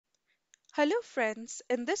Hello friends,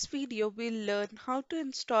 in this video we'll learn how to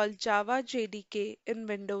install Java JDK in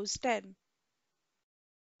Windows 10.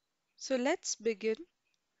 So let's begin.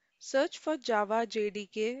 Search for Java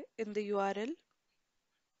JDK in the URL.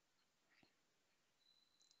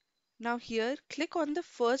 Now here, click on the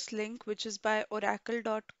first link which is by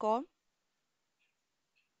oracle.com.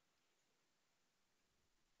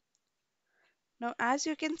 Now as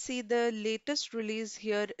you can see, the latest release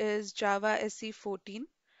here is Java SE 14.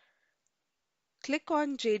 Click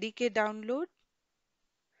on JDK download.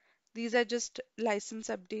 These are just license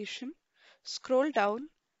updation. Scroll down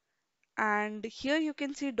and here you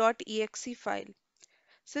can see .exe file.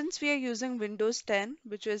 Since we are using Windows 10,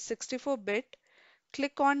 which is 64-bit,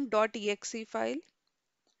 click on .exe file,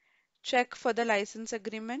 check for the license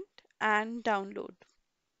agreement, and download.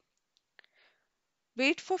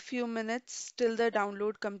 Wait for few minutes till the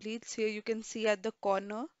download completes. Here you can see at the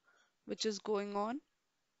corner which is going on.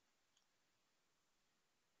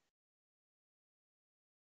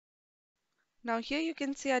 Now here you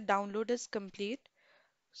can see our download is complete.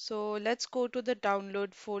 So let's go to the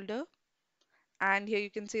download folder, and here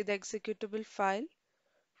you can see the executable file.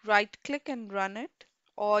 Right click and run it,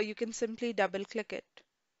 or you can simply double click it.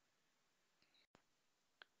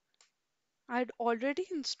 I'd already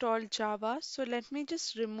installed Java, so let me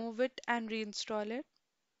just remove it and reinstall it.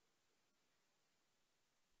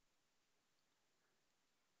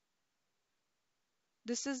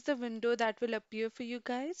 This is the window that will appear for you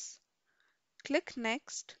guys. Click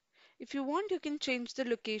Next. If you want, you can change the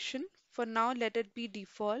location. For now, let it be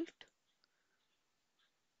default.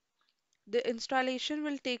 The installation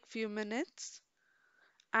will take few minutes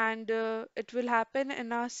and it will happen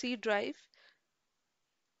in our C drive.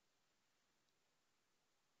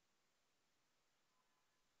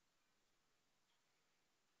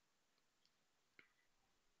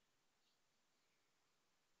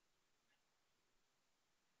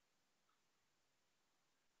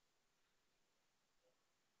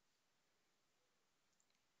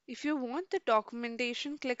 If you want the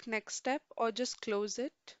documentation, click Next Step or just close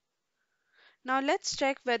it. Now let's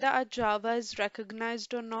check whether our Java is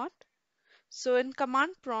recognized or not. So in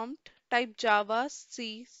command prompt, type Java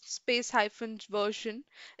C space hyphen version.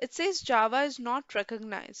 It says Java is not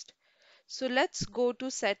recognized. So let's go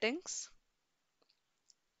to settings.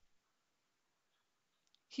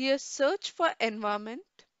 Here search for environment,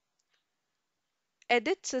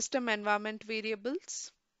 edit system environment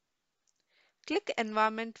variables. Click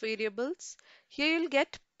environment variables. Here you'll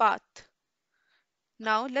get path.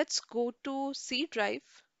 Now let's go to C drive,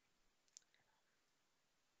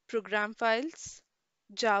 program files,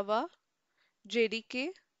 Java, JDK,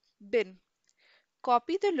 bin.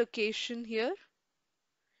 Copy the location here,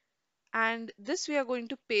 and this we are going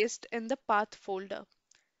to paste in the path folder.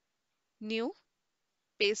 New,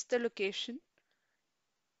 paste the location.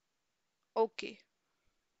 OK.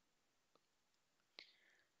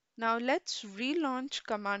 Now let's relaunch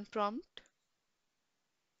command prompt.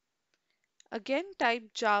 Again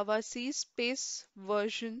type Java C space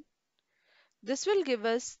version. This will give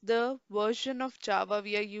us the version of Java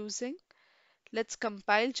we are using. Let's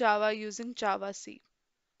compile Java using Java C.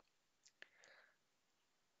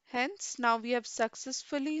 Hence, now we have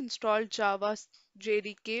successfully installed Java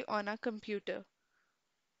JDK on our computer.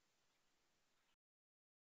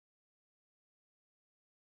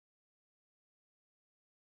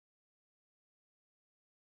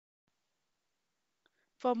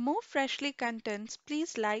 For more freshly contents,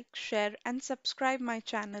 please like, share and subscribe my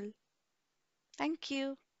channel. Thank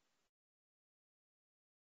you.